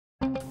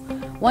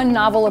One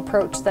novel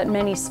approach that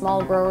many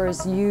small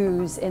growers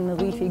use in the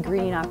leafy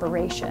green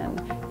operation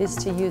is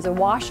to use a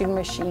washing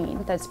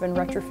machine that's been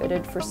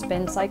retrofitted for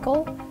spin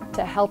cycle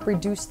to help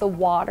reduce the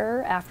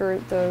water after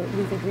the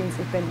leafy greens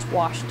have been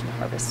washed and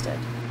harvested.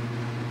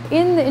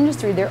 In the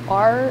industry, there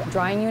are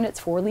drying units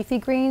for leafy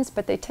greens,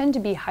 but they tend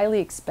to be highly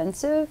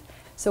expensive.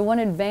 So one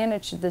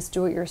advantage of this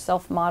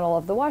do-it-yourself model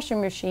of the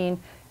washing machine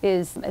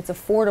is it's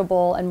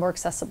affordable and more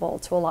accessible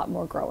to a lot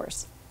more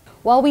growers.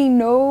 While we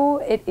know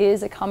it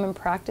is a common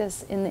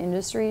practice in the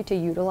industry to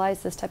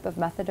utilize this type of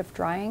method of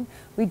drying,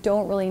 we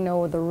don't really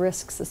know the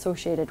risks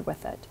associated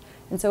with it.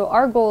 And so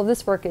our goal of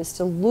this work is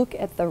to look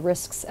at the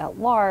risks at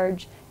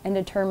large and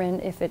determine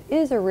if it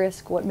is a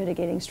risk, what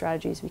mitigating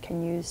strategies we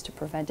can use to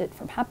prevent it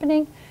from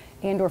happening,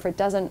 and or if it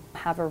doesn't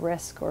have a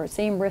risk or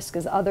same risk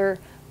as other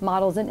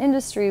models in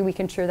industry, we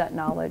can share that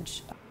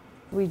knowledge.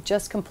 We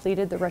just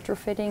completed the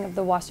retrofitting of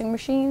the washing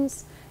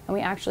machines, and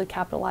we actually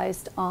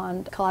capitalized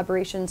on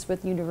collaborations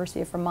with the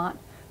University of Vermont,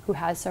 who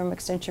has some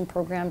extension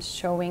programs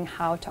showing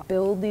how to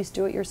build these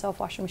do-it-yourself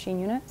washing machine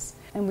units.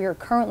 And we are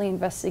currently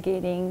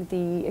investigating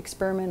the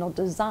experimental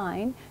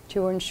design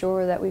to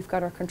ensure that we've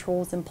got our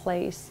controls in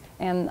place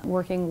and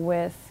working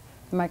with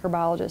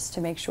microbiologists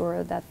to make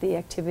sure that the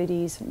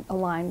activities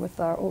align with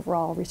our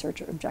overall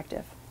research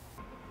objective.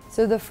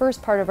 So the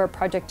first part of our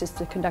project is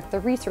to conduct the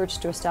research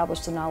to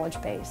establish the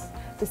knowledge base.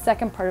 The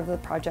second part of the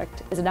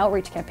project is an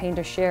outreach campaign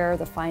to share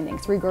the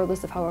findings,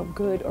 regardless of how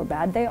good or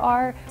bad they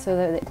are, so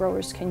that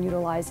growers can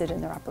utilize it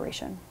in their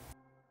operation.